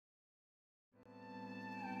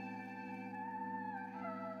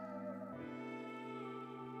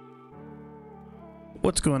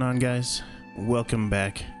What's going on, guys? Welcome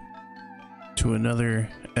back to another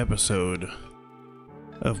episode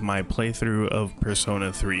of my playthrough of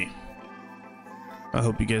Persona 3. I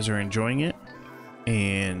hope you guys are enjoying it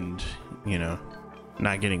and, you know,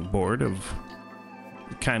 not getting bored of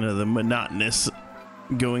kind of the monotonous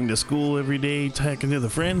going to school every day, talking to the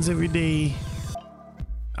friends every day.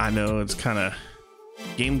 I know it's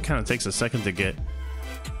game kind of takes a second to get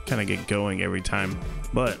going every time,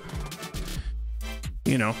 but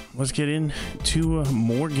you know, let's get into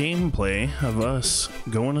more gameplay of us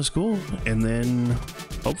going to school, and then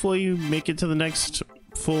hopefully you make it to the next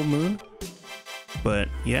full moon. But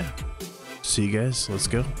yeah, see you guys. Let's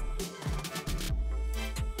go.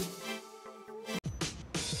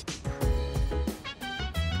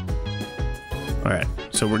 All right,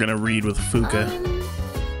 so we're gonna read with Fuka.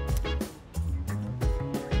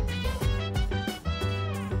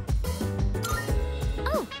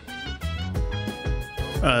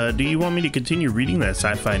 Do you want me to continue reading that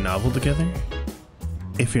sci-fi novel together?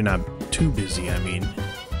 If you're not too busy, I mean.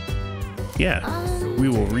 Yeah, we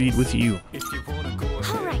will read with you.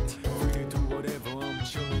 Alright.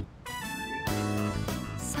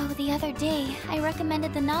 So the other day, I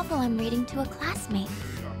recommended the novel I'm reading to a classmate.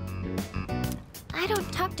 I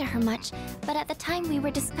don't talk to her much, but at the time we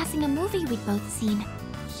were discussing a movie we'd both seen.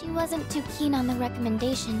 She wasn't too keen on the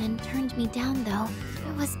recommendation and turned me down, though.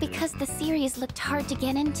 It was because the series looked hard to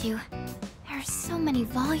get into. There are so many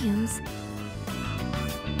volumes.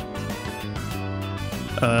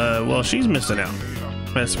 Well, she's missing out.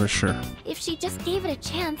 That's for sure. If she just gave it a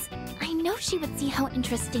chance, I know she would see how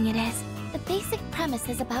interesting it is. The basic premise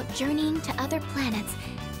is about journeying to other planets,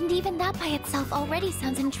 and even that by itself already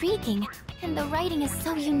sounds intriguing. And the writing is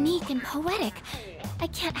so unique and poetic. I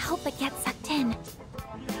can't help but get sucked in.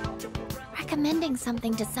 Recommending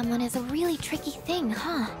something to someone is a really tricky thing,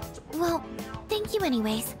 huh? Well, thank you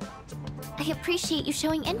anyways. I appreciate you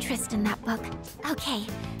showing interest in that book. Okay,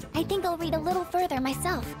 I think I'll read a little further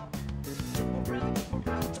myself.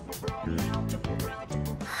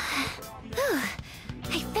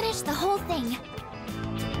 I finished the whole thing.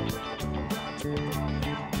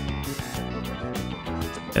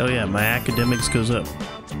 Hell yeah, my academics goes up.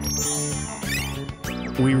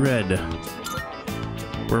 We read.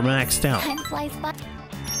 We're maxed out. Time flies by.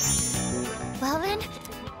 Well then.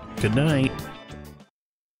 Good night.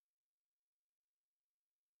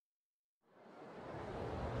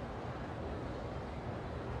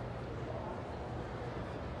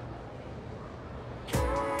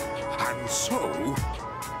 And so...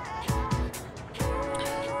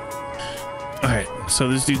 Alright, so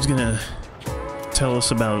this dude's gonna tell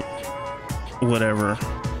us about whatever.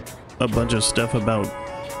 A bunch of stuff about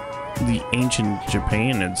the ancient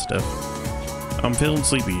Japan and stuff. I'm feeling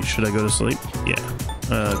sleepy. Should I go to sleep? Yeah.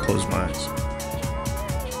 Close my eyes.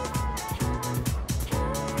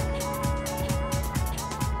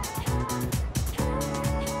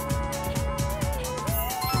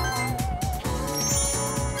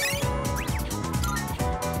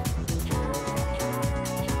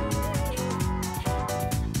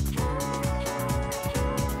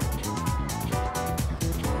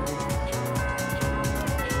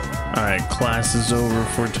 Alright, class is over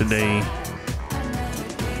for today.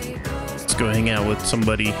 Let's go hang out with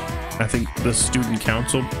somebody. I think the student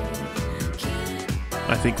council.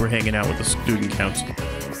 I think we're hanging out with the student council.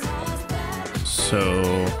 So,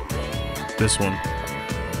 this one.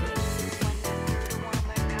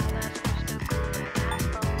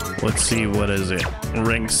 Let's see, what is it?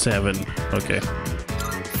 Rank 7. Okay.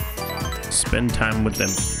 Spend time with them.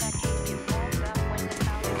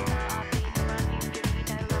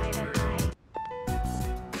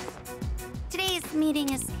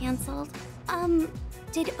 Meeting is cancelled.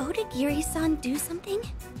 Did Odagiri-san do something?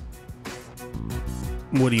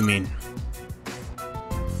 What do you mean?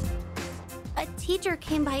 A teacher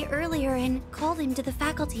came by earlier and called him to the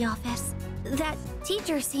faculty office. That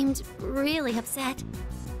teacher seemed really upset.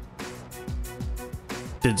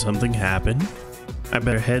 Did something happen? I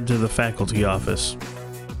better head to the faculty office.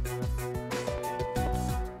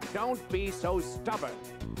 Don't be so stubborn.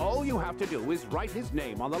 All you have to do is write his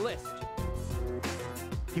name on the list.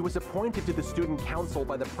 He was appointed to the student council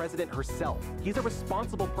by the president herself. He's a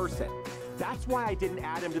responsible person. That's why I didn't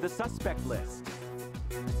add him to the suspect list.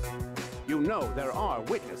 You know there are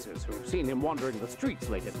witnesses who've seen him wandering the streets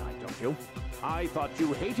late at night, don't you? I thought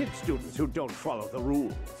you hated students who don't follow the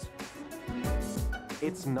rules.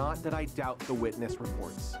 It's not that I doubt the witness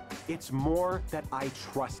reports. It's more that I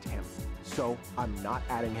trust him. So I'm not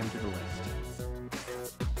adding him to the list.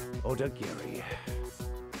 Odagiri,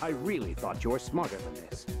 I really thought you were smarter than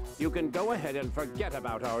this. You can go ahead and forget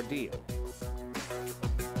about our deal.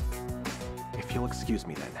 If you'll excuse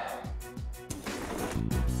me then.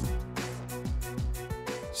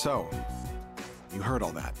 So, you heard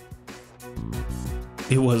all that.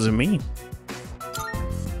 It wasn't me.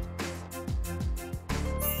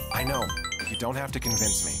 I know. You don't have to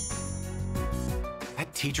convince me.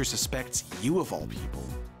 That teacher suspects you of all people.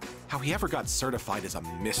 How he ever got certified is a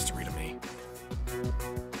mystery to me.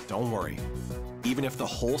 Don't worry. Even if the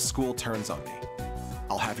whole school turns on me,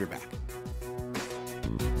 I'll have your back.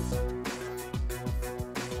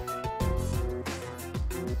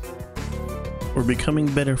 We're becoming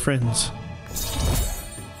better friends.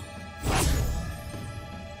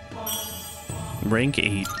 Rank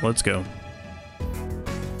 8. Let's go.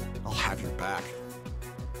 I'll have your back.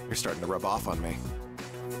 You're starting to rub off on me.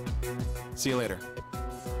 See you later.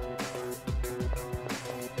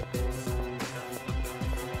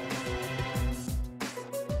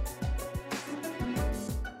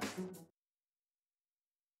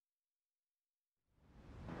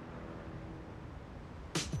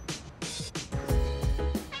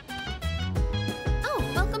 Oh,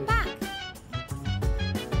 welcome back.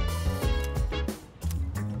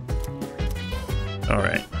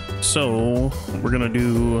 Alright, so we're gonna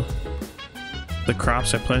do the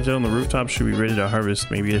crops I planted on the rooftop should be ready to harvest.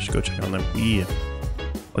 Maybe I should go check on them. Yeah,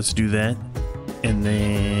 let's do that, and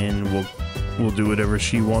then we'll do whatever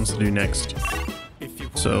she wants to do next.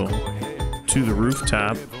 So to the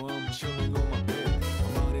rooftop.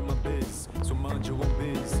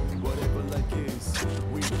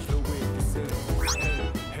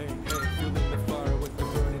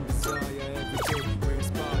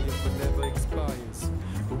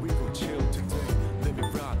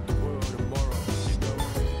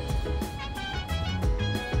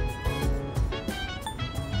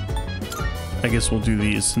 I guess we'll do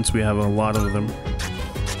these since we have a lot of them.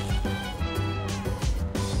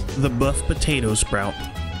 The buff potato sprout.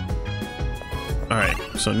 Alright,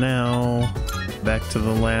 so now back to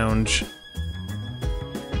the lounge.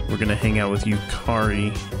 We're gonna hang out with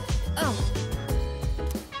Yukari. Oh.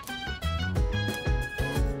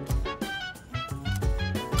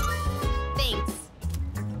 Thanks.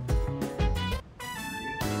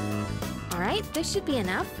 Alright, this should be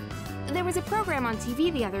enough. There was a program on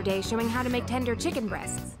TV the other day showing how to make tender chicken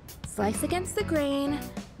breasts. Slice against the grain,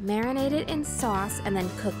 marinate it in sauce, and then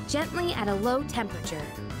cook gently at a low temperature.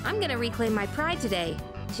 I'm gonna reclaim my pride today.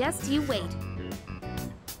 Just you wait.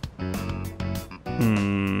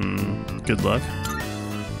 Good luck.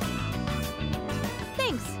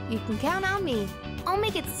 Thanks, you can count on me. I'll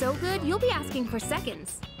make it so good you'll be asking for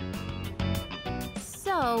seconds.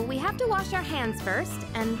 So, we have to wash our hands first,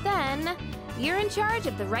 and then you're in charge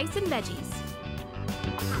of the rice and veggies.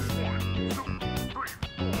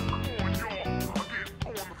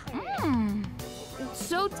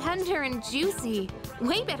 So tender and juicy.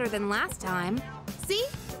 Way better than last time. See?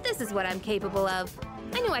 This is what I'm capable of.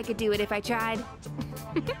 I knew I could do it if I tried.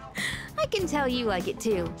 I can tell you like it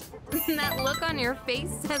too. That look on your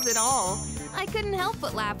face says it all. I couldn't help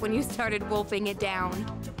but laugh when you started wolfing it down.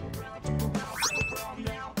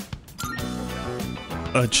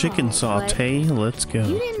 A chicken saute, let's go.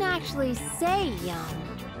 You didn't actually say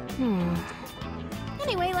yum.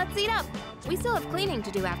 Anyway, let's eat up. We still have cleaning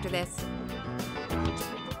to do after this.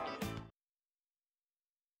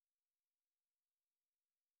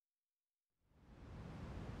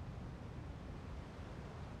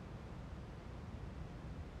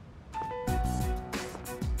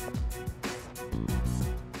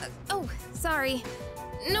 Oh, sorry.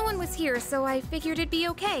 No one was here, so I figured it'd be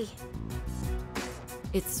okay.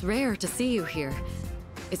 It's rare to see you here.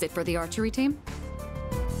 Is it for the archery team?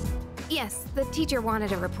 Yes, the teacher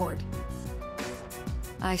wanted a report.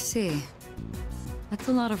 I see. That's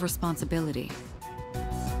a lot of responsibility.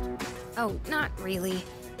 Oh, not really.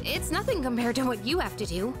 It's nothing compared to what you have to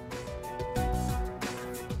do.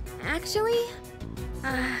 Actually,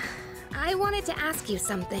 I wanted to ask you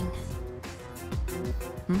something.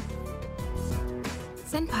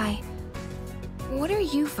 Senpai, what are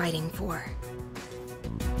you fighting for?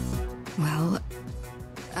 Well,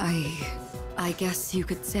 I guess you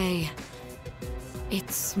could say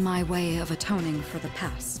it's my way of atoning for the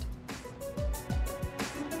past.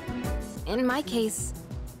 In my case,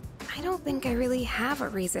 I don't think I really have a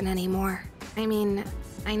reason anymore. I mean,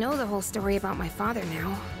 I know the whole story about my father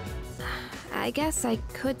now. I guess I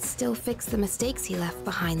could still fix the mistakes he left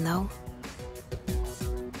behind, though.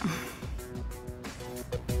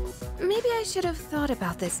 Maybe I should have thought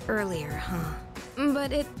about this earlier, huh?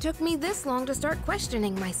 But it took me this long to start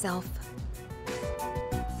questioning myself.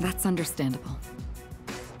 That's understandable.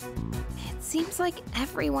 It seems like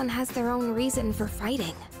everyone has their own reason for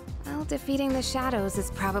fighting. Well, defeating the shadows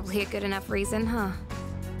is probably a good enough reason, huh?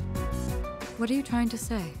 What are you trying to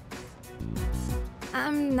say?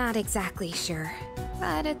 I'm not exactly sure,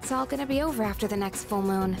 but it's all gonna be over after the next full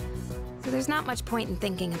moon, so there's not much point in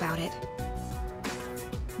thinking about it.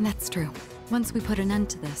 That's true. Once we put an end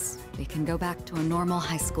to this, we can go back to a normal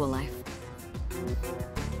high school life.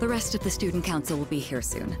 The rest of the student council will be here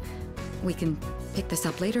soon. We can pick this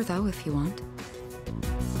up later, though, if you want.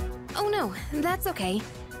 Oh no, that's okay.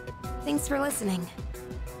 Thanks for listening.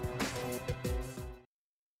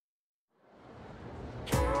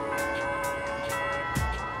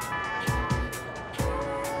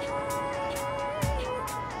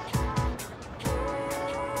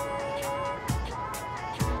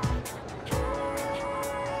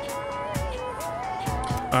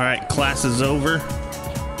 All right, class is over.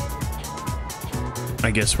 I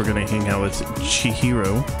guess we're gonna hang out with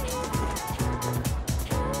Chihiro.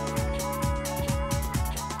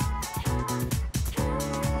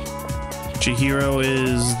 Chihiro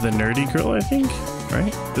is the nerdy girl, I think,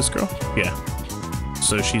 right? This girl? Yeah.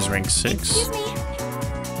 So she's rank 6. Excuse me.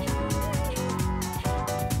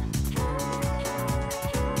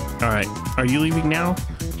 Alright, are you leaving now?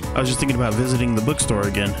 I was just thinking about visiting the bookstore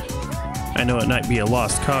again. I know it might be a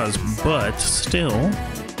lost cause, but still,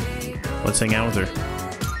 let's hang out with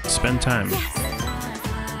her. Spend time.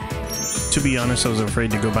 Yes. To be honest, I was afraid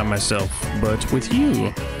to go by myself, but with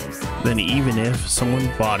you, then even if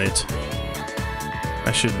someone bought it,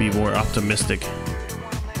 I should be more optimistic.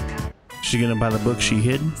 She gonna buy the book she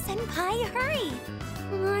hid? Senpai, hurry!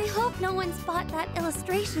 I hope no one's bought that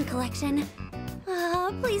illustration collection.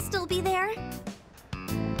 Please still be there.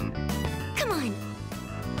 Come on.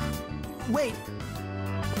 Wait!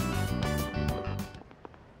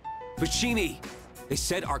 Fushimi! They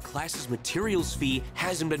said our class's materials fee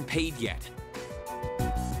hasn't been paid yet.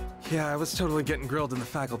 Yeah, I was totally getting grilled in the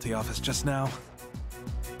faculty office just now.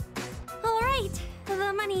 All right,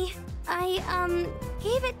 the money. I,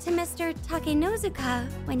 gave it to Mr. Takenozuka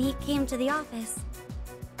when he came to the office.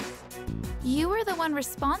 You were the one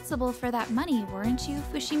responsible for that money, weren't you,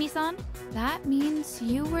 Fushimi-san? That means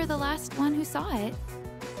you were the last one who saw it.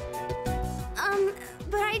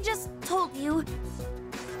 But I just told you.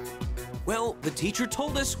 Well, the teacher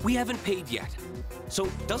told us we haven't paid yet. So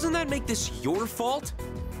doesn't that make this your fault?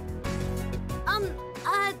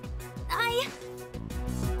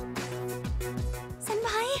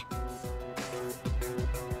 Senpai?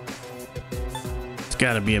 It's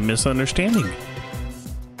gotta be a misunderstanding.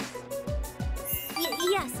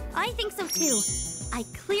 Yes, I think so too. I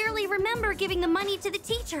clearly remember giving the money to the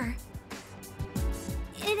teacher.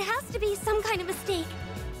 It has to be some kind of mistake.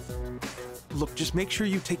 Look, just make sure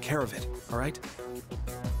you take care of it, all right?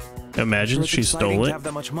 Imagine Sure, it's she exciting stole to it. have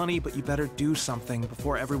that much money, but you better do something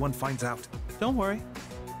before everyone finds out. Don't worry,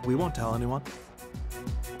 we won't tell anyone.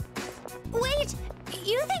 Wait,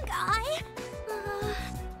 you think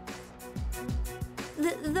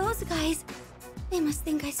those guys, they must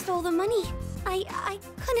think I stole the money. I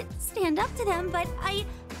couldn't stand up to them, but I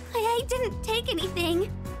didn't take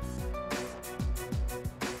anything.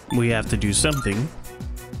 We have to do something.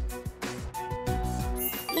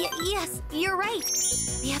 Yes, you're right.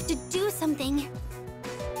 We have to do something.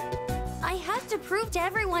 I have to prove to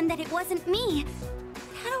everyone that it wasn't me.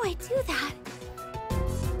 How do I do that?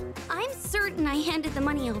 I'm certain I handed the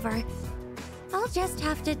money over. I'll just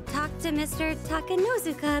have to talk to Mr.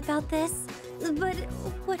 Takenozuka about this. But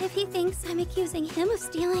what if he thinks I'm accusing him of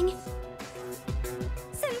stealing?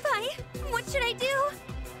 Senpai, what should I do?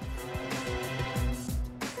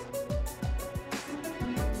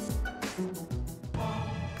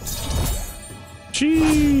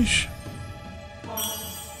 Sheesh.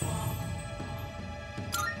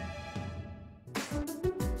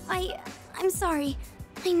 I'm sorry.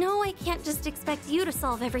 I know I can't just expect you to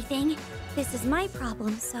solve everything. This is my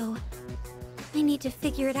problem, so I need to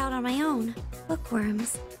figure it out on my own.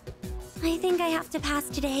 Bookworms. I think I have to pass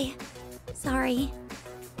today. Sorry.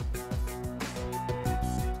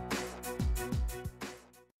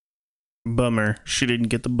 Bummer. She didn't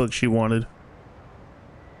get the book she wanted.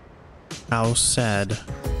 How sad.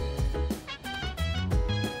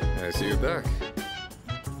 I see you back.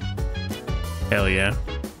 Hell yeah.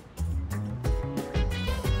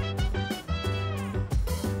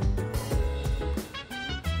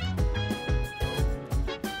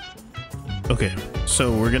 Okay,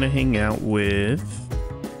 so we're gonna hang out with...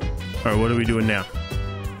 Alright, what are we doing now?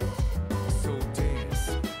 So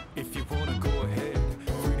dance. If you wanna go ahead,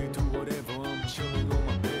 free to do whatever. I'm chilling on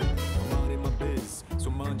my bed. I'm minding my biz. So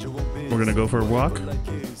mind your own biz. We're gonna go for a walk?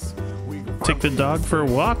 Take the dog for a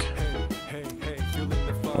walk?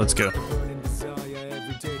 Let's go.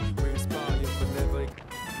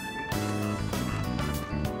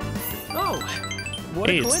 What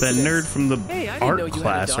a Hey, it's that nerd from the Hey, I didn't know art you had a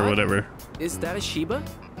class or dog. whatever. Is that a Shiba?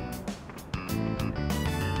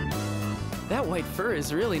 That white fur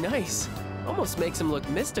is really nice. Almost makes him look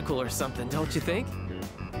mystical or something, don't you think?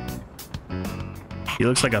 He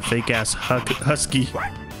looks like a fake ass husky.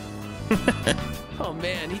 Oh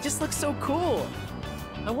man, he just looks so cool.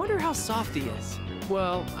 I wonder how soft he is.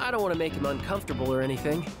 Well, I don't want to make him uncomfortable or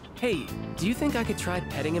anything. Hey, do you think I could try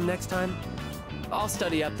petting him next time? I'll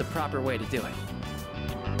study up the proper way to do it.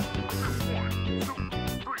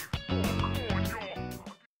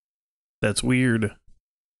 That's weird.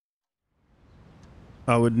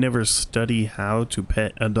 I would never study how to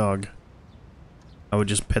pet a dog. I would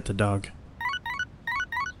just pet the dog.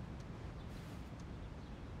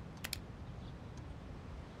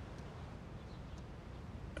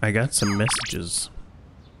 I got some messages.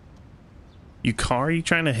 Yukari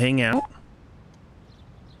trying to hang out?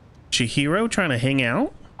 Chihiro trying to hang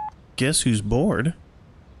out? Guess who's bored?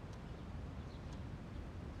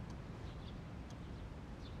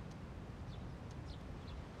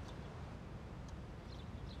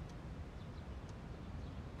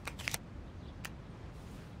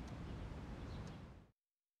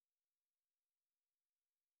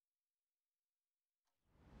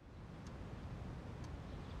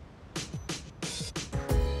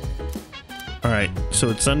 Alright, so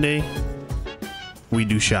it's Sunday. We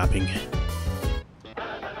do shopping.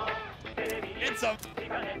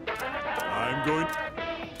 I'm going.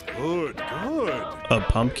 Good, good. A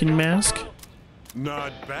pumpkin mask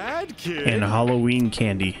Not bad, kid. and Halloween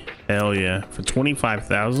candy. Hell yeah. For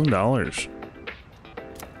 $25,000.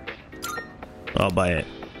 I'll buy it.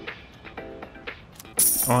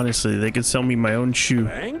 Honestly, they could sell me my own shoe.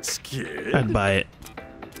 Thanks, kid. I'd buy it.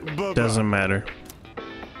 Bye-bye. Doesn't matter.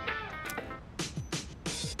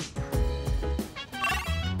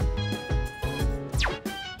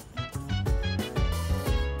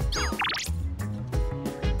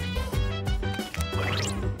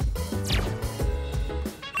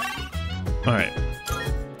 All right.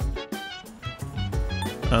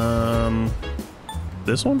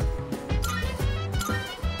 This one?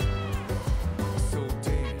 So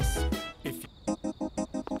dance. If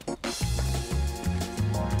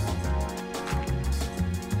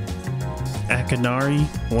Akinari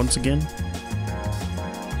once again.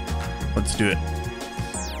 Let's do it.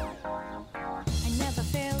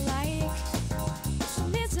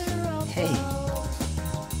 Hey.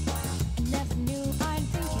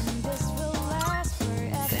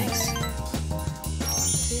 Thanks.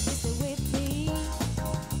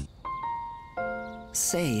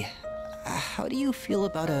 Say, how do you feel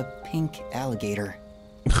about a pink alligator?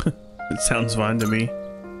 It sounds fine to me.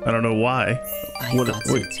 I don't know why. I thought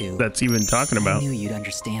so too. That's even talking I about. knew you'd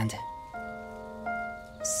understand.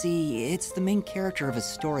 See, it's the main character of a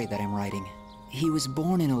story that I'm writing. He was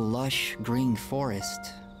born in a lush green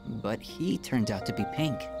forest, but he turned out to be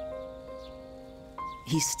pink.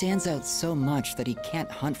 He stands out so much that he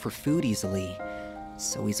can't hunt for food easily,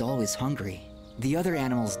 so he's always hungry. The other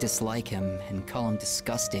animals dislike him and call him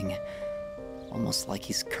disgusting, almost like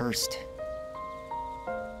he's cursed.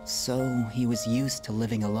 So he was used to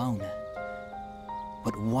living alone.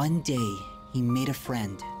 But one day, he made a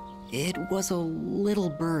friend. It was a little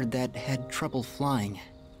bird that had trouble flying.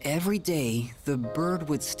 Every day, the bird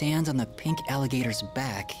would stand on the pink alligator's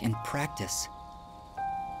back and practice.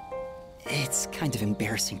 It's kind of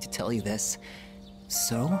embarrassing to tell you this.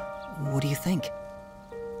 So, what do you think?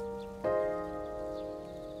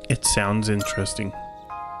 It sounds interesting.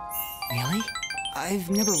 Really? I've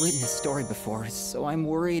never written a story before, so I'm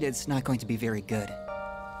worried it's not going to be very good.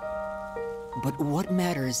 But what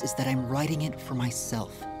matters is that I'm writing it for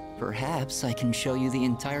myself. Perhaps I can show you the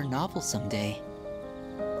entire novel someday.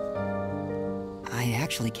 I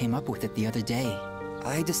actually came up with it the other day.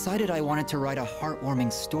 I decided I wanted to write a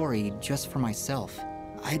heartwarming story just for myself.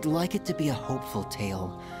 I'd like it to be a hopeful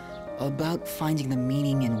tale about finding the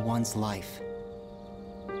meaning in one's life.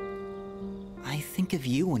 I think of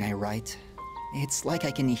you when I write. It's like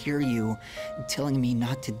I can hear you telling me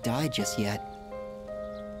not to die just yet.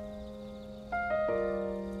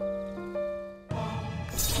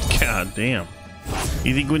 God damn.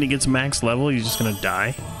 You think when he gets max level, he's just gonna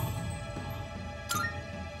die?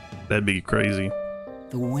 That'd be crazy.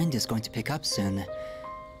 The wind is going to pick up soon.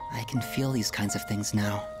 I can feel these kinds of things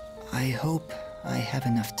now. I hope I have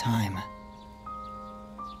enough time.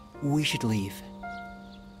 We should leave.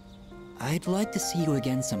 I'd like to see you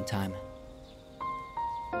again sometime.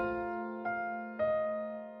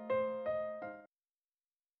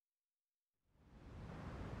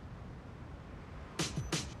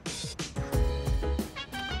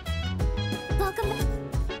 Welcome.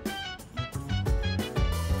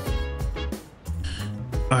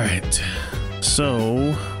 Alright,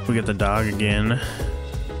 so we got the dog again.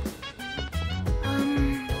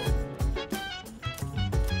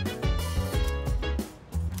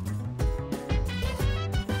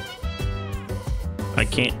 I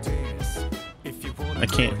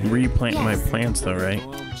can't replant my plants though, right?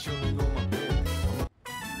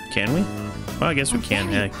 Can we? Well, I guess we can.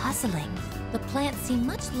 Very Heck. puzzling. The plants seem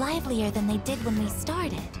much livelier than they did when we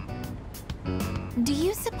started. Do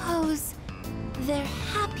you suppose they're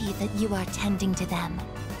happy that you are tending to them?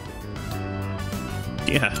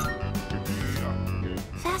 Yeah.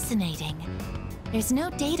 Fascinating. There's no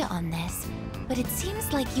data on this, but it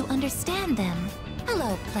seems like you understand them.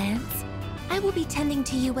 Hello, plants. I will be tending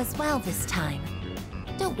to you as well this time.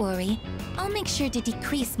 Don't worry, I'll make sure to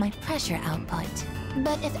decrease my pressure output.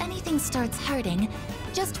 But if anything starts hurting,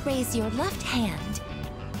 just raise your left hand,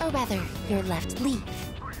 or rather, your left leaf.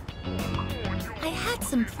 I had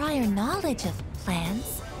some prior knowledge of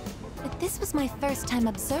plants, but this was my first time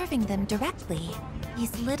observing them directly.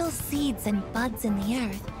 These little seeds and buds in the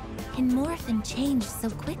earth can morph and change so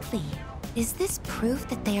quickly. Is this proof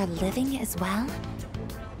that they are living as well?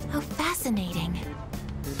 How fascinating.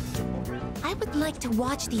 I would like to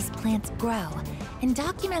watch these plants grow and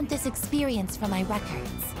document this experience for my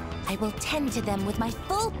records. I will tend to them with my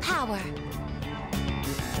full power.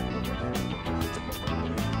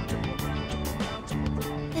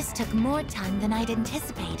 This took more time than I'd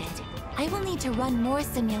anticipated. I will need to run more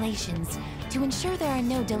simulations to ensure there are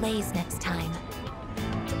no delays next time.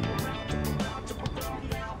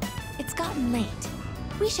 It's gotten late.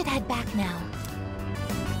 We should head back now.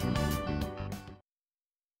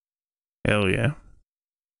 Hell yeah.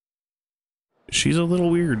 She's a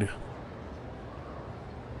little weird.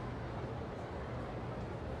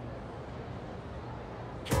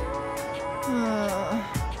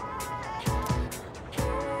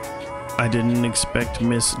 I didn't expect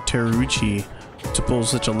Miss Teruchi to pull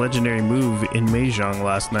such a legendary move in Mahjong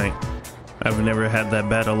last night. I've never had that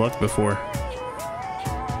bad of luck before.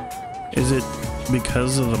 Is it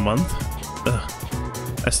because of the month? Ugh.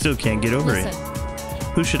 I still can't get over it.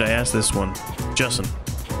 Who should I ask this one? Justin.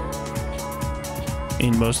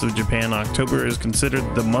 In most of Japan, October is considered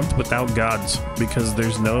the month without gods because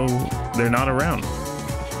they're not around.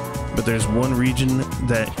 But there's one region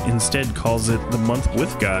that instead calls it the month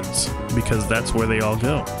with gods because that's where they all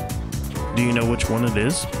go. Do you know which one it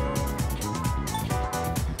is?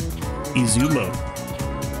 Izumo.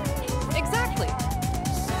 Exactly.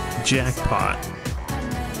 Jackpot.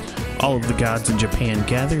 All of the gods in Japan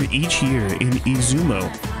gather each year in Izumo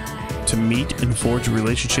to meet and forge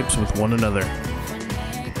relationships with one another.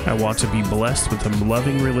 I want to be blessed with a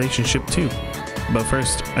loving relationship too. But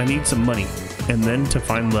first, I need some money, and then to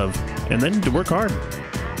find love, and then to work hard.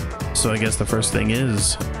 So I guess the first thing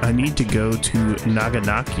is, I need to go to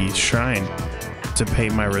Naganaki's shrine to pay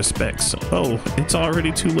my respects. Oh, it's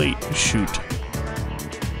already too late. Shoot.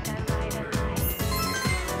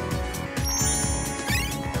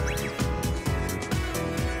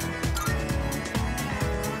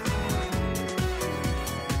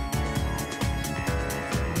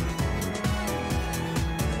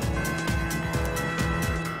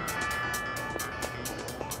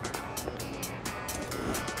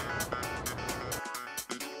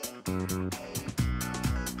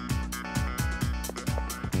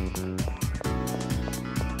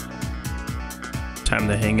 Time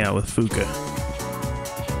to hang out with Fuka.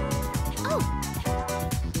 Oh.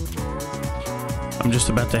 I'm just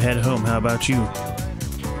about to head home. How about you?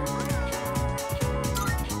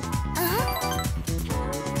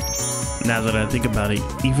 Now that I think about it,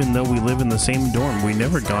 even though we live in the same dorm, we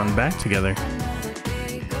never gone back together.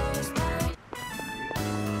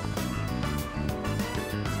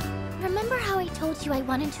 Remember how I told you I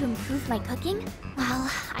wanted to improve my cooking? Well,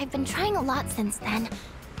 I've been trying a lot since then,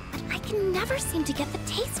 but I can never seem to get the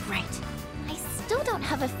taste right. I still don't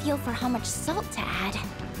have a feel for how much salt to add.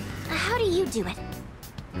 How do you do it?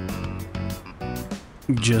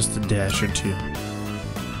 Just a dash or two.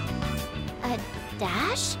 A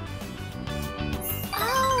dash?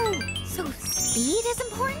 Oh, so speed is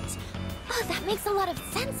important? Oh, that makes a lot of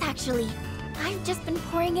sense, actually. I've just been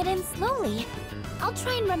pouring it in slowly. I'll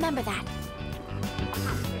try and remember that.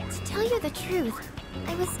 To tell you the truth,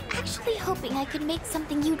 I was actually hoping I could make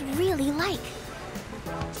something you'd really like.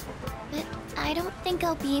 But I don't think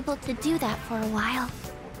I'll be able to do that for a while.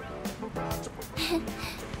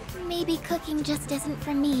 Maybe cooking just isn't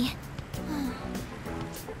for me.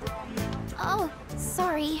 Oh,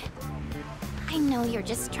 sorry. I know you're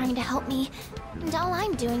just trying to help me, and all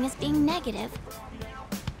I'm doing is being negative.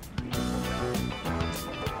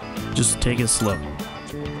 Just take it slow.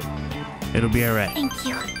 It'll be alright. Thank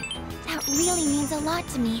you. That really means a lot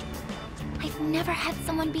to me. I've never had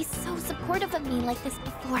someone be so supportive of me like this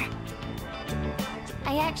before.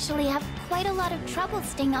 I actually have quite a lot of trouble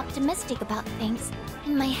staying optimistic about things.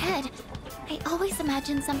 In my head, I always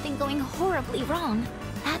imagine something going horribly wrong.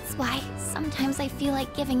 That's why sometimes I feel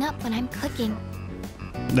like giving up when I'm cooking.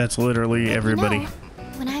 That's literally everybody. You know,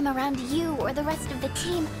 when I'm around you or the rest of the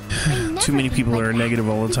team, I never Too many think people like are that. negative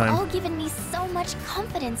all the You've time. all given me so much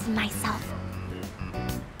confidence in myself.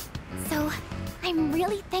 So, I'm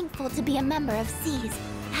really thankful to be a member of SEAS.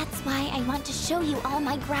 That's why I want to show you all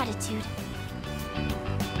my gratitude.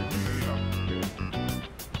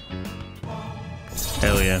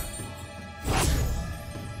 Hell yeah.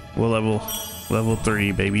 We'll level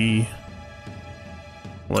 3, baby.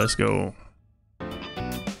 Let's go.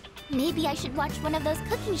 Maybe I should watch one of those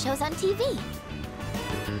cooking shows on TV.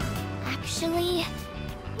 Actually,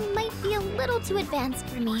 it might be a little too advanced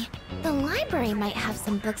for me. The library might have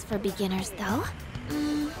some books for beginners, though.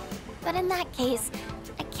 But in that case,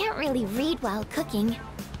 I can't really read while cooking.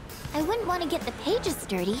 I wouldn't want to get the pages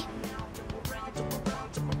dirty.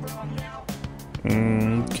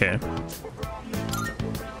 Okay.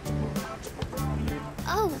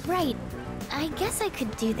 Oh, right. I guess I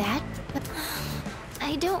could do that, but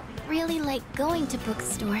I don't really like going to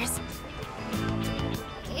bookstores.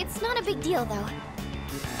 It's not a big deal, though.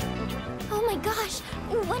 Oh my gosh!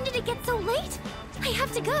 When did it get so late? I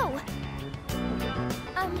have to go!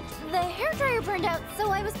 The hairdryer burned out,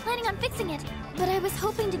 so I was planning on fixing it. But I was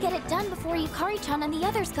hoping to get it done before Yukari-chan and the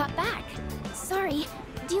others got back. Sorry,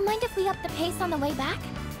 do you mind if we up the pace on the way back?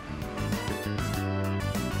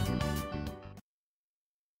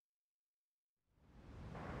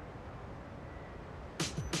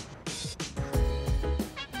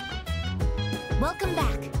 Welcome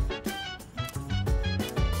back.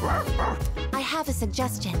 I have a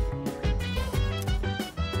suggestion.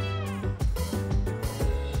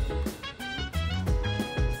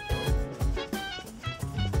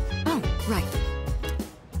 Oh, right.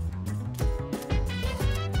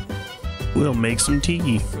 We'll make some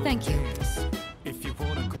tea. Thank you.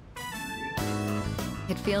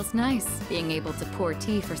 It feels nice being able to pour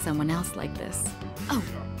tea for someone else like this. Oh,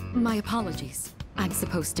 my apologies. I'm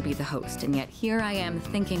supposed to be the host, and yet here I am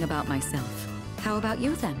thinking about myself. How about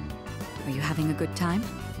you then? Are you having a good time?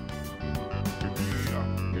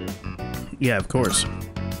 Yeah, of course.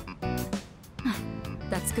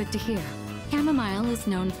 That's good to hear. Chamomile is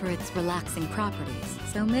known for its relaxing properties,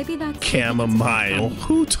 so maybe that's... Chamomile?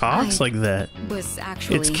 Who talks like that? Was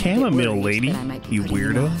actually It's a bit chamomile, worried lady. that I might be You putting you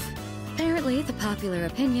weirdo. off. Apparently, the popular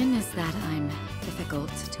opinion is that I'm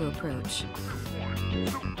difficult to approach.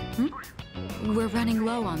 We're running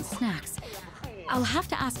low on snacks. I'll have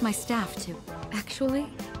to ask my staff to... Actually?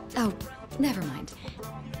 Oh, never mind.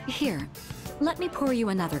 Here, let me pour you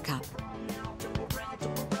another cup.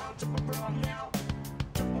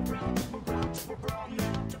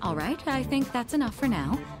 All right, I think that's enough for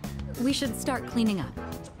now. We should start cleaning up.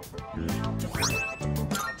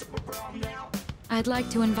 I'd like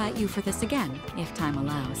to invite you for this again, if time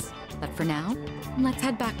allows. But for now, let's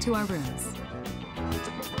head back to our rooms.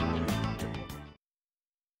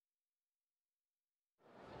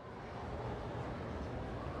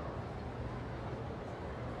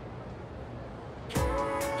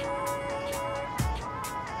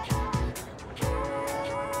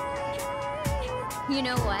 You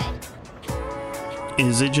know what?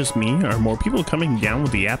 Is it just me, or are more people coming down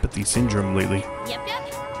with the apathy syndrome lately? Yep.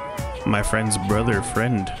 My friend's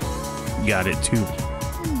friend got it too.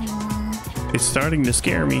 It's starting to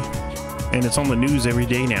scare me, and it's on the news every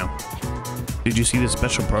day now. Did you see the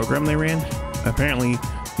special program they ran? Apparently,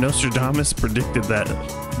 Nostradamus predicted that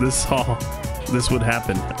this would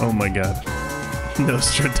happen. Oh my god.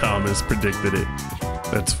 Nostradamus predicted it.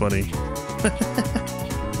 That's funny.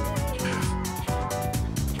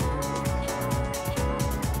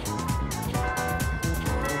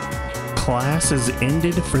 Class is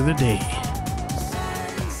ended for the day.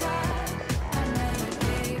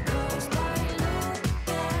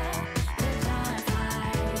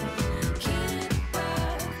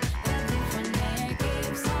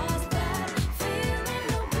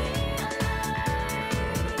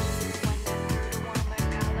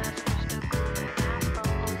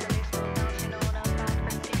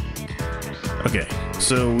 Okay,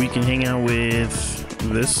 so we can hang out with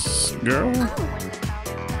this girl?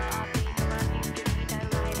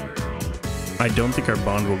 I don't think our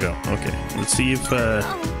bond will go. Okay, let's see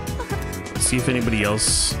if anybody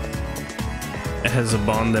else has a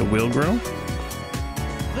bond that will grow.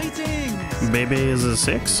 Greetings! Bebe is a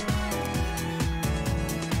 6.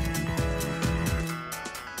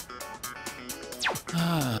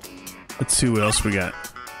 Let's see what else we got.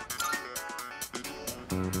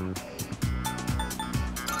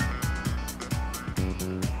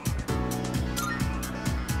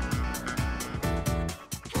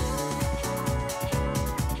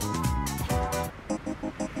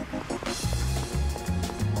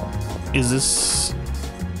 Is this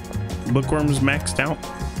Bookworms maxed out?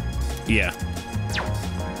 Yeah.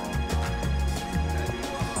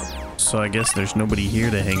 So I guess there's nobody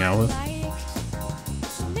here to hang out with.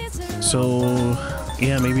 So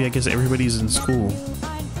yeah, maybe I guess everybody's in school.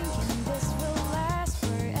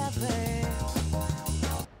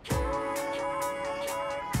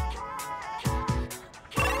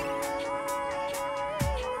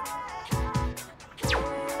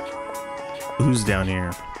 Who's down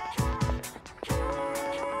here?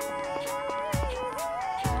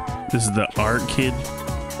 This is the art kid.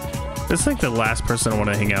 That's like the last person I want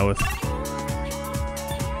to hang out with.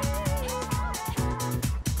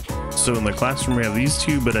 So in the classroom we have these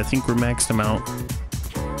two, but I think we're maxed them out.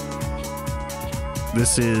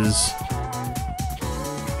 This is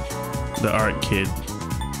the art kid.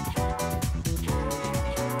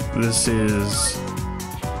 This is...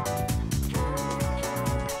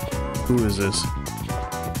 Who is this?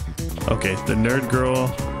 Okay, the nerd girl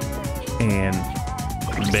and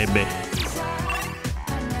Bebe.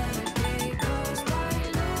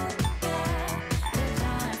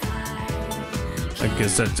 I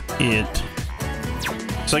guess that's it.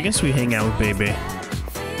 So I guess we hang out with Bebe.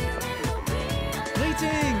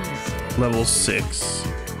 Greetings! Level 6.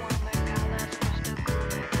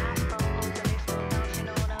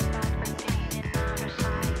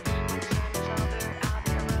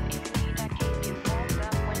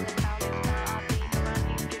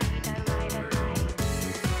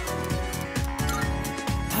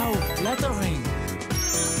 How flattering!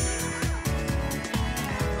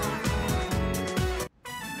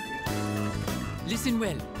 Listen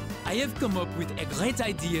well. I have come up with a great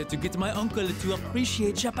idea to get my uncle to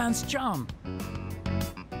appreciate Japan's charm.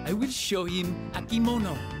 I will show him a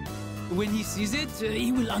kimono. When he sees it,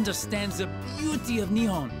 he will understand the beauty of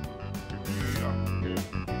Nihon.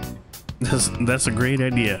 That's a great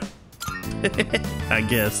idea. I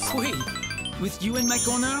guess. Wait, with you in my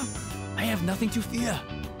corner, I have nothing to fear.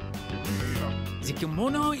 The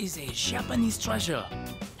kimono is a Japanese treasure,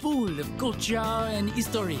 full of culture and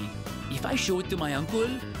history. If I show it to my uncle,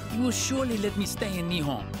 he will surely let me stay in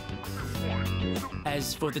Nihon.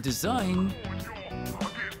 As for the design,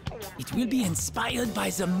 it will be inspired by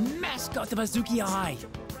the mascot of Azuki Arai.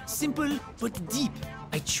 Simple but deep.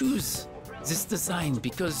 I choose this design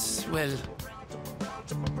because, well,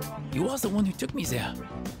 you are the one who took me there.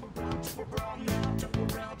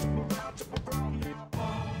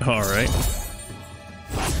 All right.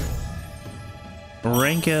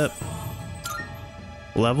 Rank up.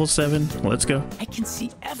 Level 7. Let's go. I can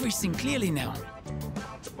see everything clearly now.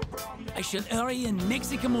 I shall hurry and make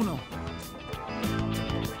the kimono.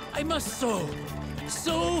 I must sow.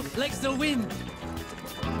 Sow like the wind.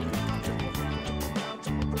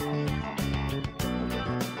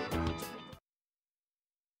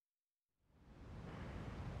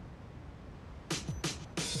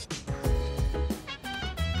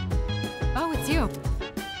 Oh, it's you.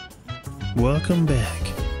 Welcome back.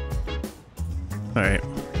 All right,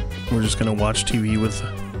 we're just gonna watch TV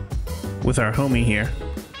with our homie here.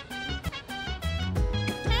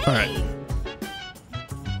 All right,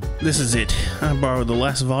 this is it. I borrowed the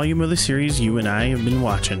last volume of the series you and I have been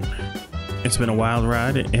watching. It's been a wild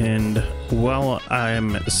ride, and while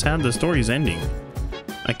I'm sad the story's ending,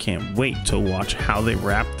 I can't wait to watch how they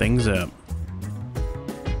wrap things up.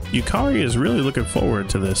 Yukari is really looking forward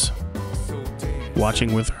to this.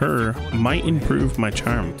 Watching with her might improve my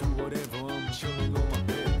charm.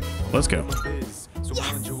 Let's go.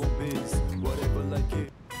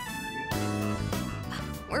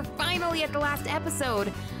 We're finally at the last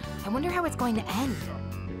episode. I wonder how it's going to end.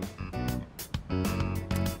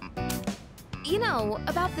 You know,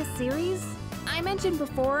 about this series, I mentioned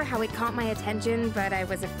before how it caught my attention, but I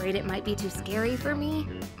was afraid it might be too scary for me.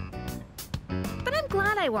 But I'm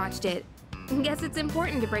glad I watched it. Guess it's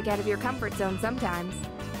important to break out of your comfort zone sometimes.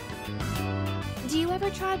 Do you ever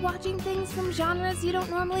try watching things from genres you don't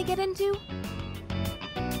normally get into?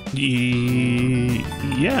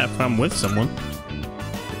 Yeah, if I'm with someone.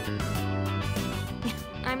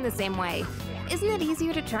 I'm the same way. Isn't it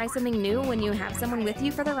easier to try something new when you have someone with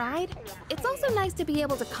you for the ride? It's also nice to be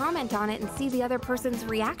able to comment on it and see the other person's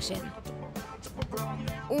reaction.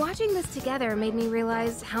 Watching this together made me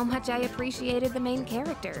realize how much I appreciated the main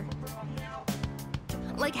character.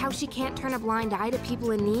 Like how she can't turn a blind eye to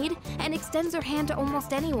people in need and extends her hand to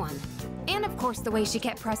almost anyone. And of course, the way she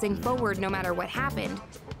kept pressing forward no matter what happened.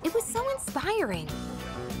 It was so inspiring.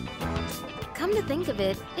 Come to think of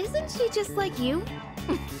it, isn't she just like you?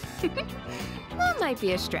 That might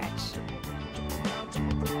be a stretch.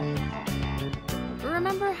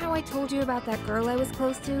 Remember how I told you about that girl I was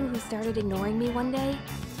close to who started ignoring me one day?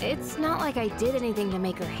 It's not like I did anything to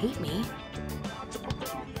make her hate me.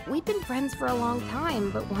 We'd been friends for a long time,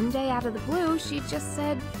 but one day out of the blue, she just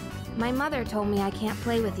said, "My mother told me I can't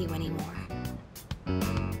play with you anymore."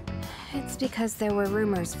 It's because there were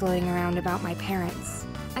rumors floating around about my parents.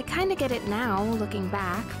 I kinda get it now, looking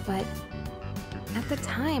back, but at the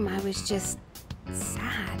time I was just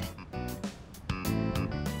sad.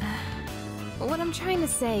 What I'm trying to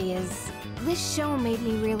say is, this show made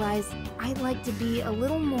me realize I'd like to be a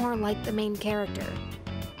little more like the main character.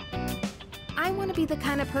 I want to be the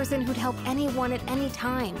kind of person who'd help anyone at any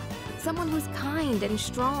time. Someone who's kind and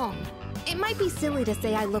strong. It might be silly to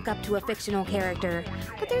say I look up to a fictional character,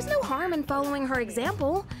 but there's no harm in following her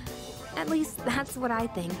example. At least that's what I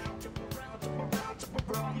think.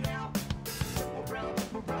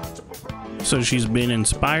 So she's been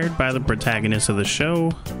inspired by the protagonist of the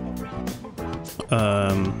show.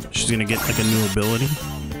 She's gonna get like a new ability.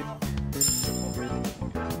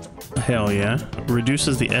 Hell yeah.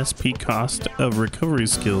 Reduces the SP cost of recovery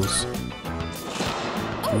skills.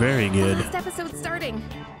 Very good. Last episode starting.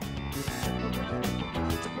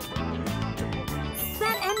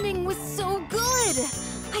 That ending was so good!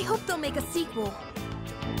 I hope they'll make a sequel.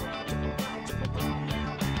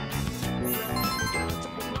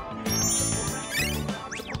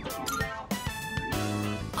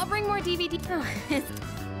 I'll bring more DVD.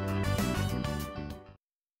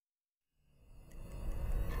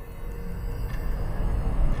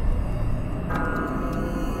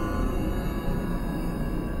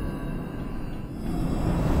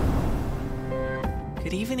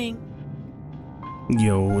 Good evening.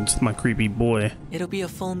 Yo, it's my creepy boy. It'll be a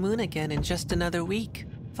full moon again in just another week.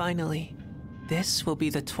 Finally, this will be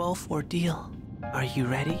the 12th ordeal. Are you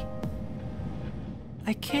ready?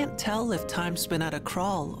 I can't tell if time's been at a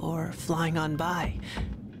crawl or flying on by,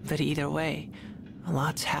 but either way, a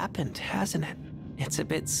lot's happened, hasn't it? It's a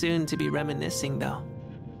bit soon to be reminiscing, though.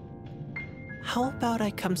 How about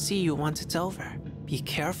I come see you once it's over? Be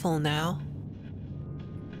careful now.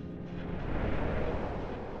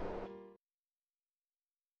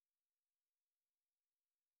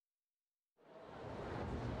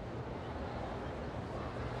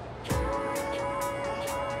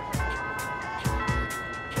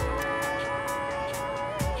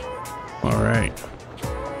 Alright.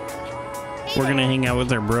 We're gonna hang out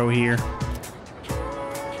with our bro here.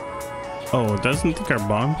 Oh, it doesn't think our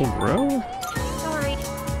bond will grow? Sorry.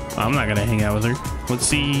 I'm not gonna hang out with her. Let's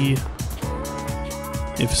see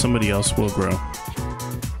if somebody else will grow.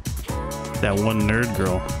 That one nerd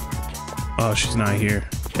girl. Oh, she's not here.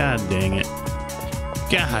 God dang it.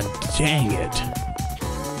 God dang it.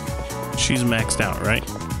 She's maxed out, right?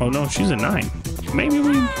 Oh no, she's a 9. Maybe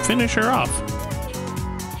we finish her off.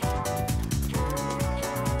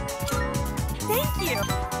 Thank you.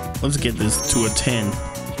 Let's get this to a 10.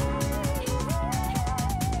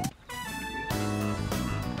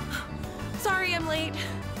 Sorry I'm late.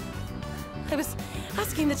 I was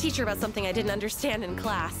asking the teacher about something I didn't understand in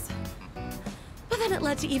class. But then it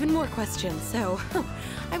led to even more questions, so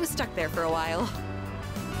I was stuck there for a while.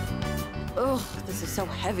 Ugh, this is so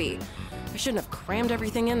heavy. I shouldn't have crammed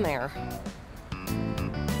everything in there.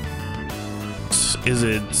 Is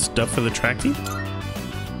it stuff for the track team?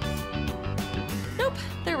 Nope,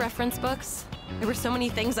 they're reference books. There were so many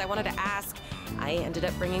things I wanted to ask. I ended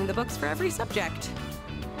up bringing the books for every subject.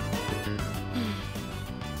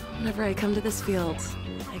 Whenever I come to this field,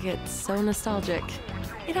 I get so nostalgic.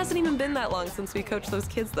 It hasn't even been that long since we coached those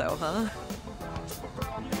kids though, huh?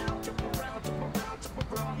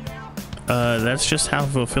 That's just how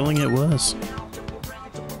fulfilling it was.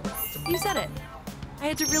 You said it. I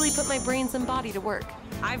had to really put my brains and body to work.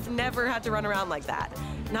 I've never had to run around like that.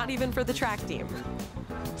 Not even for the track team.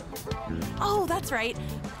 Oh, that's right.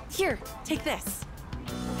 Here, take this.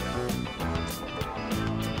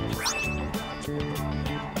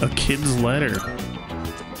 A kid's letter.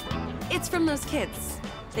 It's from those kids.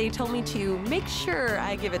 They told me to make sure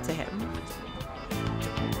I give it to him.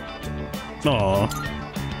 Aw.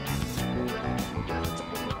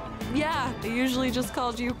 Yeah, they usually just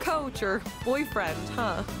called you coach or boyfriend,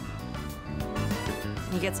 huh?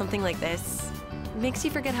 You get something like this, it makes you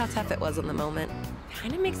forget how tough it was in the moment.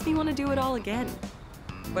 Kinda makes me want to do it all again.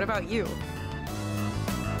 What about you?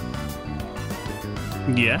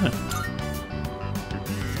 Yeah.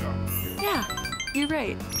 Yeah, you're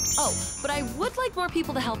right. Oh, but I would like more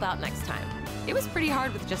people to help out next time. It was pretty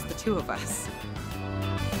hard with just the two of us.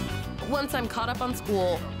 Once I'm caught up on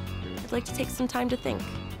school, I'd like to take some time to think.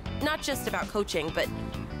 Not just about coaching, but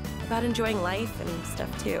about enjoying life and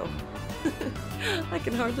stuff too. I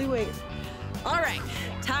can hardly wait. All right,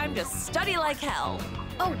 time to study like hell.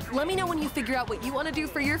 Oh, let me know when you figure out what you want to do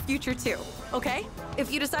for your future too, okay?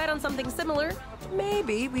 If you decide on something similar,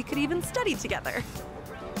 maybe we could even study together.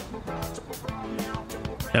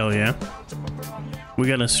 Hell yeah. We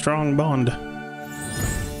got a strong bond.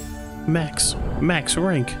 Max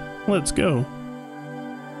rank. Let's go.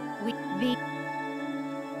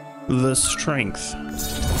 The strength.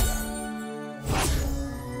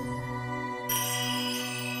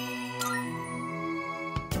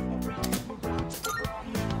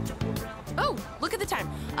 Oh, look at the time.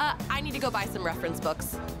 I need to go buy some reference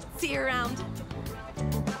books. See you around.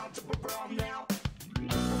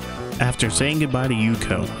 After saying goodbye to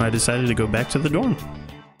Yuko, I decided to go back to the dorm.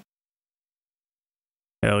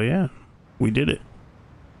 Hell yeah, we did it.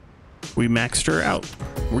 We maxed her out.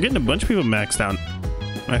 We're getting a bunch of people maxed out.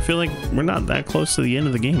 I feel like we're not that close to the end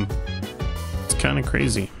of the game. It's kind of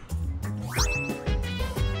crazy.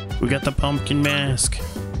 We got the pumpkin mask.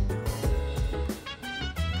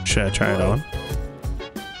 Should I try it on?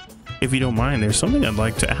 If you don't mind, there's something I'd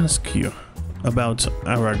like to ask you about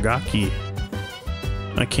Aragaki.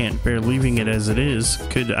 I can't bear leaving it as it is.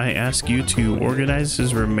 Could I ask you to organize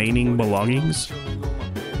his remaining belongings?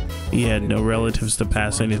 He had no relatives to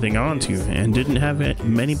pass anything on to and didn't have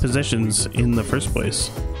many possessions in the first place.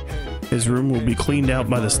 His room will be cleaned out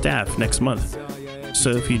by the staff next month.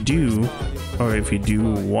 So if you do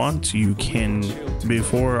want, you can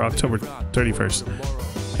before October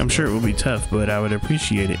 31st. I'm sure it will be tough, but I would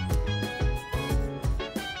appreciate it.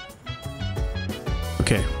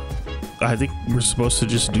 Okay, I think we're supposed to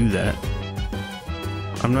just do that.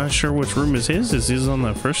 I'm not sure which room is his. Is his on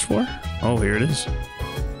the first floor? Oh, here it is.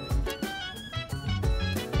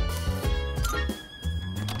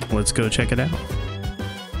 Let's go check it out.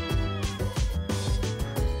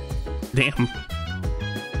 Damn.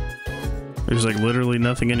 There's like literally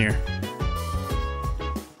nothing in here.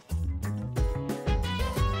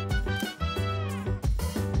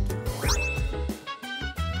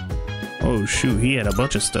 Oh shoot, he had a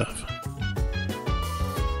bunch of stuff.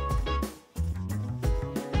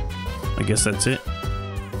 I guess that's it.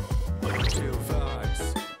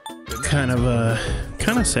 Kind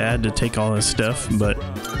of sad to take all this stuff, but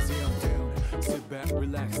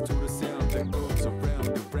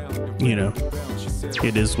you know,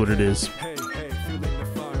 it is what it is.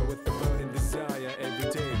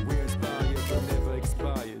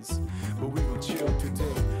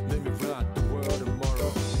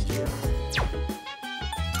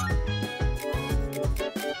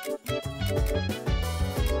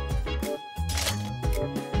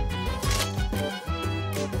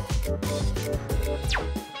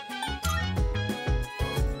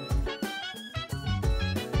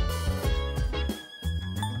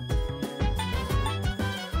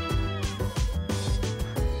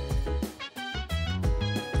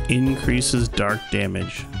 Increases dark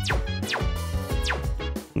damage.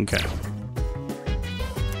 Okay.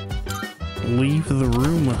 Leave the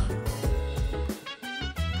room.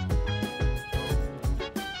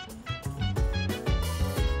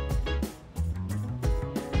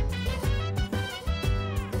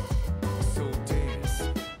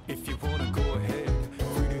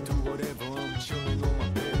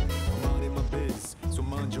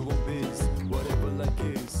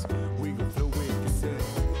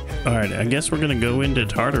 Alright, I guess we're gonna go into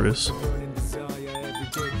Tartarus.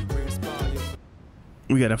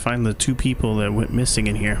 We gotta find the two people that went missing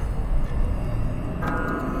in here.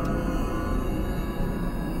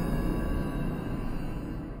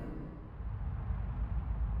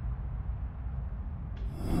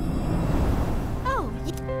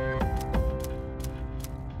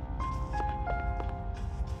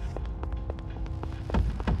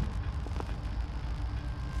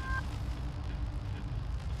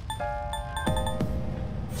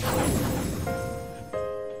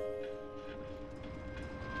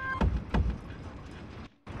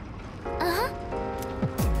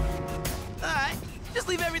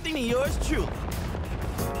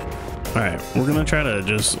 Alright, we're gonna try to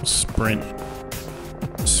just sprint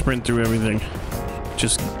through everything.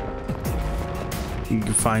 Just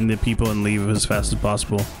find the people and leave as fast as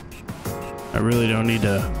possible. I really don't need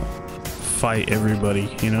to fight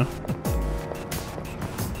everybody, you know?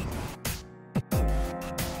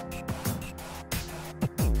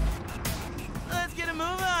 Let's get a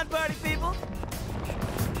move on, party people.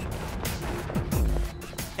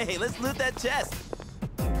 Hey, let's loot that chest.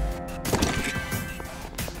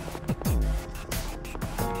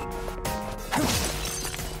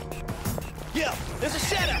 Yeah, there's a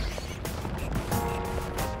shadow.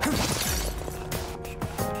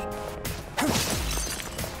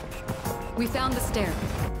 We found the stair.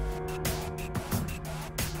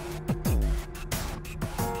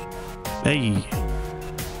 Hey,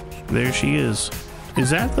 there she is. Is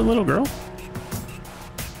that the little girl?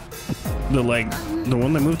 The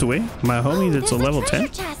one that moved away? My homie that's a level 10?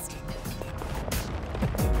 Chest.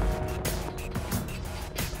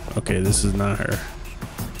 Okay, this is not her.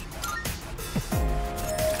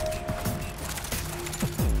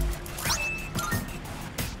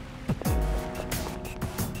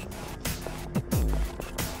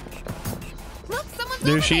 Look,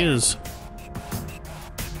 There she is.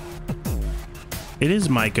 It is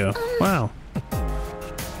Micah. Wow.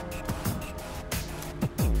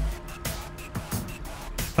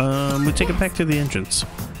 We take it back to the entrance.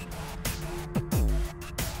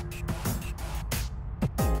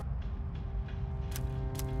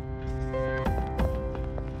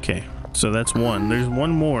 Okay, so that's one. There's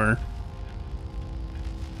one more.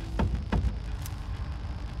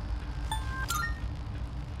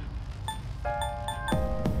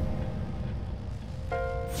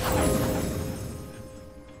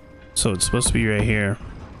 So it's supposed to be right here.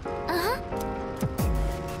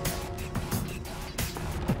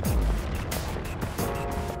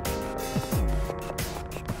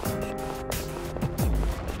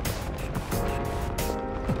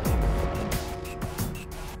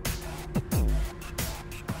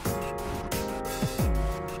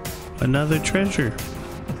 Another treasure.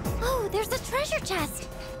 Oh, there's a treasure chest.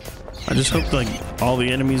 I just hope like all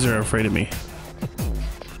the enemies are afraid of me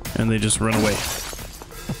and they just run away.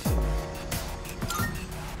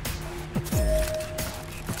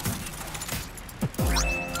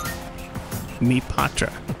 Me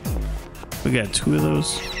Patra. We got two of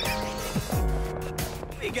those.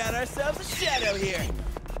 We got ourselves a shadow here.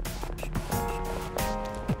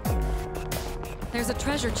 There's a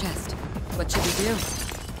treasure chest. What should we do?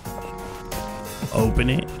 Open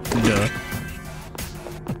it. Duh.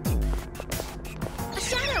 A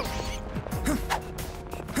shadow.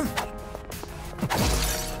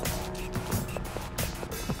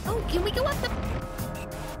 Oh, can we go up the...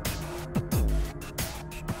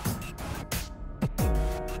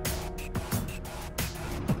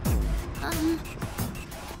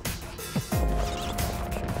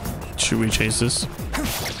 Should we chase this?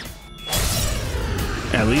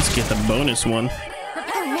 At least get the bonus one. A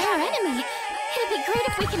rare enemy. It'd be great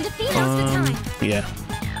if we can defeat half the time. Yeah.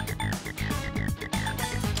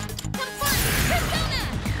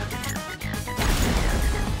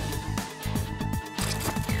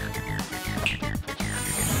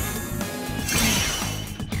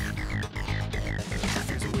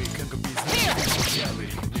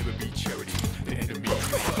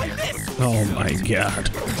 Oh my god.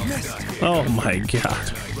 Oh my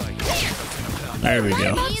god. There we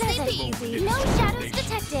go. Easy. No shadows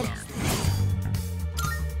detected.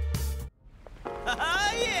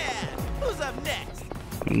 Yeah! Who's up next?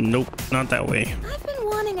 Nope, not that way. I've been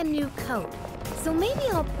wanting a new coat, so maybe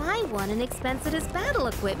I'll buy one and expense it as battle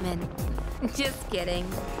equipment. Just kidding.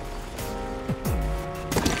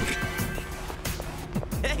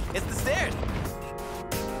 Hey, it's the stairs.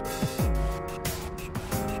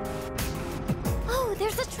 Oh,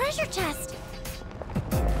 there's a treasure chest.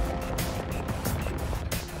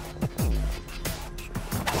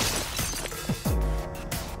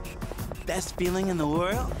 Best feeling in the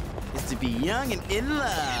world is to be young and in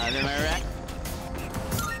love, am I right?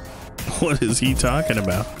 What is he talking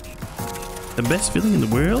about? The best feeling in the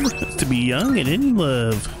world is to be young and in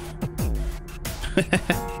love.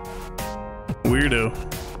 Weirdo.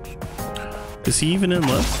 Is he even in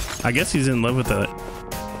love? I guess he's in love with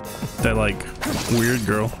that like weird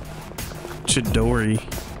girl. Chidori.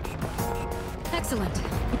 Excellent.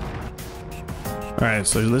 Alright,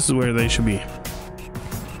 so this is where they should be.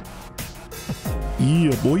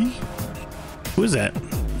 Yeah, boy. Who is that?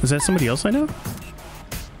 Is that somebody else I know?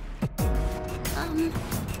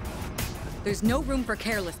 There's no room for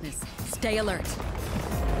carelessness. Stay alert.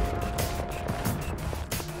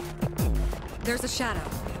 There's a shadow.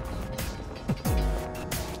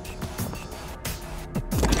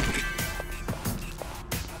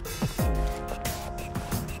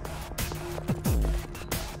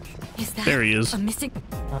 Is that there he is. A missing...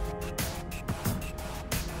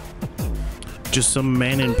 Just some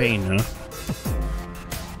man in pain, huh?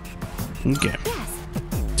 Okay. Yes.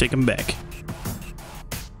 Take him back.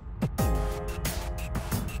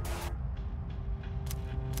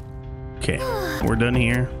 Okay, we're done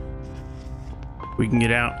here. We can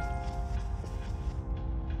get out.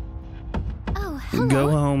 Oh, go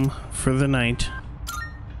home for the night.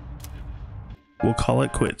 We'll call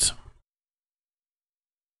it quits.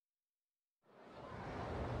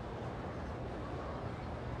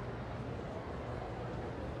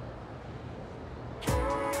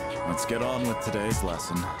 Let's get on with today's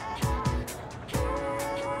lesson.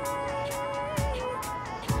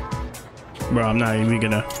 Bro, I'm not even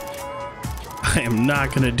gonna... I am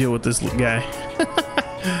not gonna deal with this guy.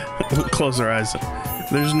 We'll close our eyes.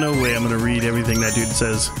 There's no way I'm gonna read everything that dude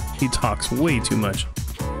says. He talks way too much.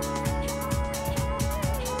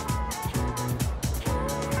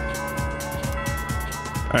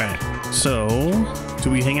 Alright, so... do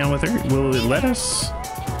we hang out with her? Will it let us?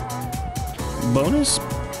 Bonus?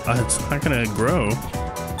 It's not gonna grow.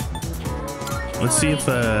 Let's see if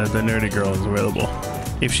the nerdy girl is available.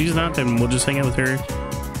 If she's not, then we'll just hang out with her,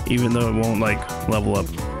 even though it won't like level up.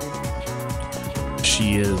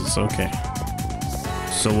 She is, okay.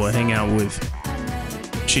 So we'll hang out with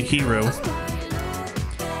Chihiro.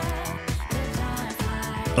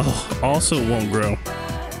 Oh, also won't grow.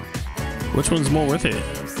 Which one's more worth it?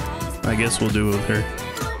 I guess we'll do it with her.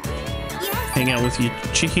 Hang out with you,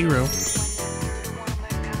 Chihiro.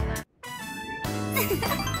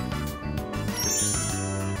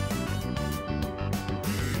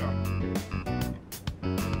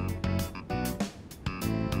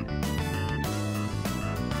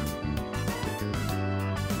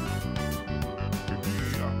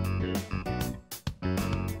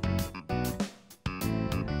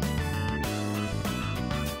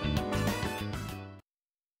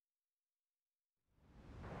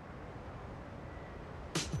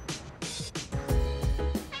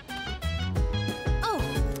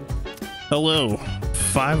 Hello.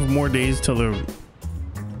 5 more days till the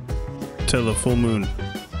full moon.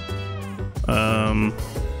 I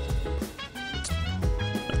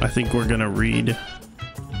think we're gonna read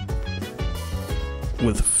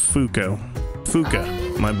with Fuka,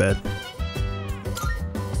 my bad.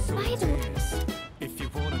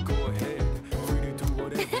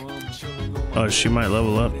 Oh, she might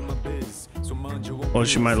level up. Oh,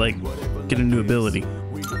 she might like get a new ability.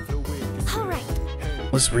 All right.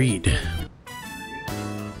 Let's read.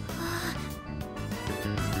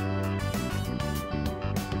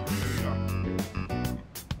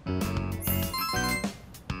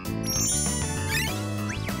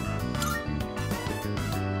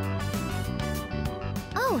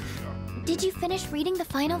 Did you finish reading the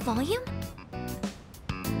final volume?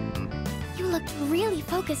 You looked really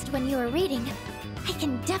focused when you were reading. I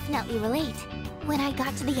can definitely relate. When I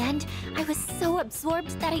got to the end, I was so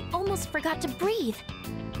absorbed that I almost forgot to breathe.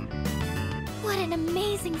 What an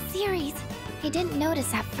amazing series! I didn't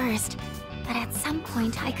notice at first, but at some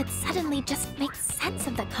point I could suddenly just make sense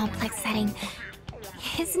of the complex setting.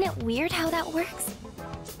 Isn't it weird how that works?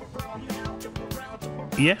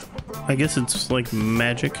 Yeah, I guess it's like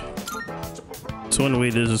magic. It's one way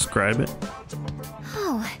to describe it.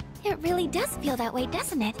 Oh, it really does feel that way,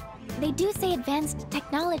 doesn't it? They do say advanced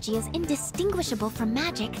technology is indistinguishable from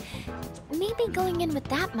magic. Maybe going in with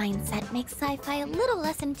that mindset makes sci-fi a little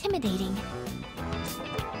less intimidating.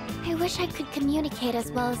 I wish I could communicate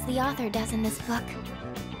as well as the author does in this book.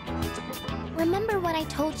 Remember when I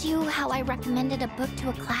told you how I recommended a book to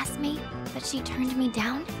a classmate, but she turned me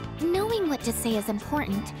down? Knowing what to say is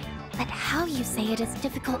important, but how you say it is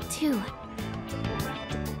difficult too.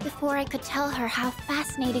 Before I could tell her how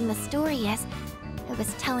fascinating the story is, I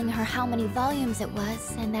was telling her how many volumes it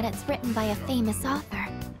was and that it's written by a famous author.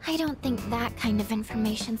 I don't think that kind of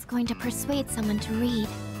information's going to persuade someone to read.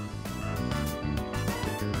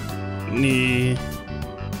 Yeah.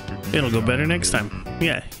 It'll go better next time.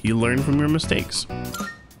 Yeah, you learn from your mistakes.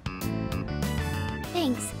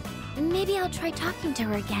 Thanks. Maybe I'll try talking to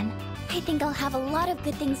her again. I think I'll have a lot of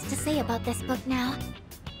good things to say about this book now.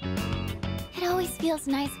 It always feels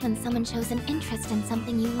nice when someone shows an interest in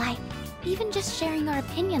something you like. Even just sharing our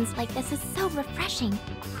opinions like this is so refreshing.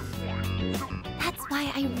 That's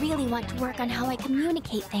why I really want to work on how I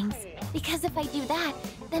communicate things. Because if I do that,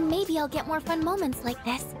 then maybe I'll get more fun moments like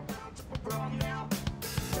this.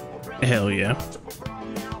 Hell yeah.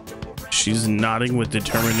 She's nodding with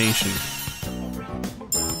determination.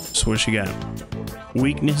 So what she got?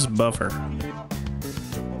 Weakness buffer.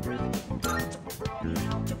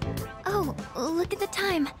 Oh, look at the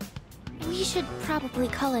time. We should probably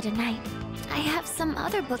call it a night. I have some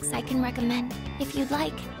other books I can recommend, if you'd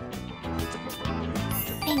like.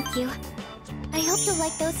 Thank you. I hope you'll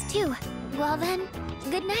like those too. Well then,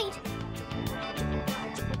 good night.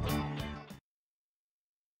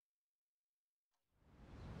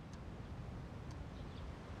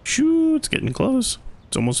 Shoo, it's getting close.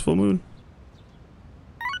 It's almost full moon.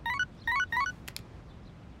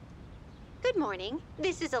 Good morning.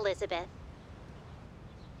 This is Elizabeth.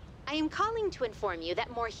 I am calling to inform you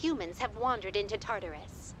that more humans have wandered into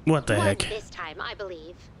Tartarus. What the heck? This time, I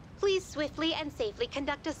believe. Please swiftly and safely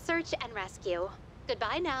conduct a search and rescue.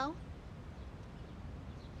 Goodbye now.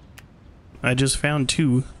 I just found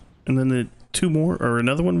 2, and then the 2 more, or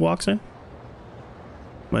another one walks in?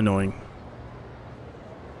 Annoying.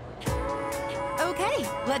 Okay,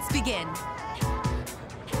 let's begin.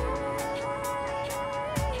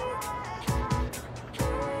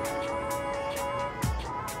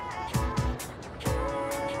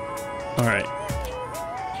 All right.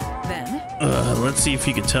 Then let's see if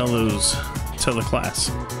you can tell the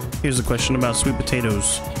class. Here's a question about sweet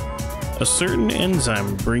potatoes. A certain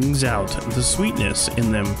enzyme brings out the sweetness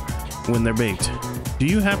in them when they're baked. Do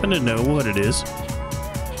you happen to know what it is?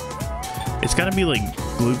 It's got to be like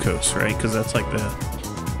glucose, right? Because that's like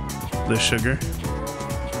the sugar.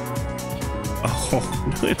 Oh,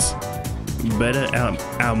 no, it's beta.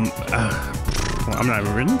 I'm not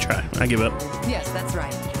even gonna try. I give up. yes, that's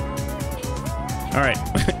right. All right,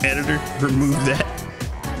 editor, remove that.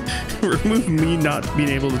 Remove me not being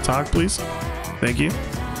able to talk, please. Thank you.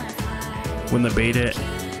 When the beta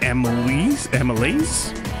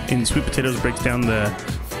amylase in sweet potatoes breaks down the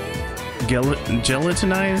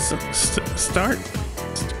gelatinized start.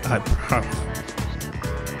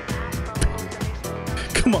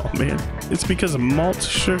 Come on, man. It's because of malt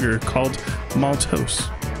sugar called maltose.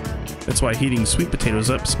 That's why heating sweet potatoes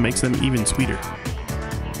up makes them even sweeter.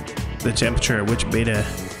 The temperature at which beta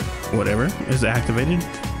whatever is activated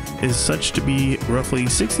is such to be roughly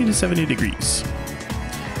 60 to 70 degrees,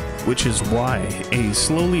 which is why a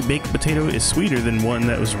slowly baked potato is sweeter than one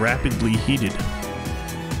that was rapidly heated.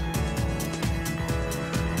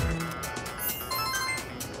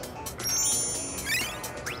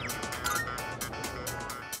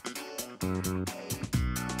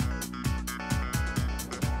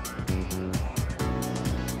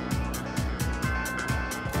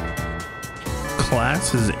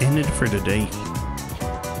 Class is ended for today.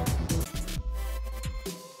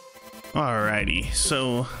 Alrighty,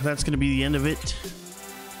 so that's gonna be the end of it.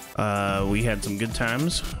 We had some good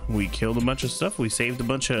times. We killed a bunch of stuff. We saved a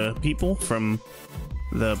bunch of people from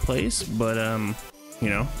the place, but you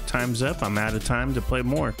know, time's up. I'm out of time to play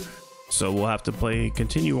more, so we'll have to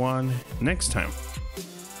continue on next time.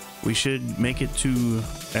 We should make it to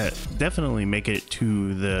definitely make it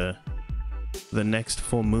to the next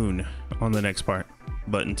full moon on the next part.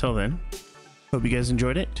 But until then, hope you guys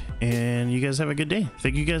enjoyed it, and you guys have a good day.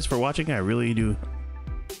 Thank you guys for watching. I really do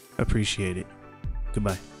appreciate it.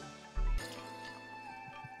 Goodbye.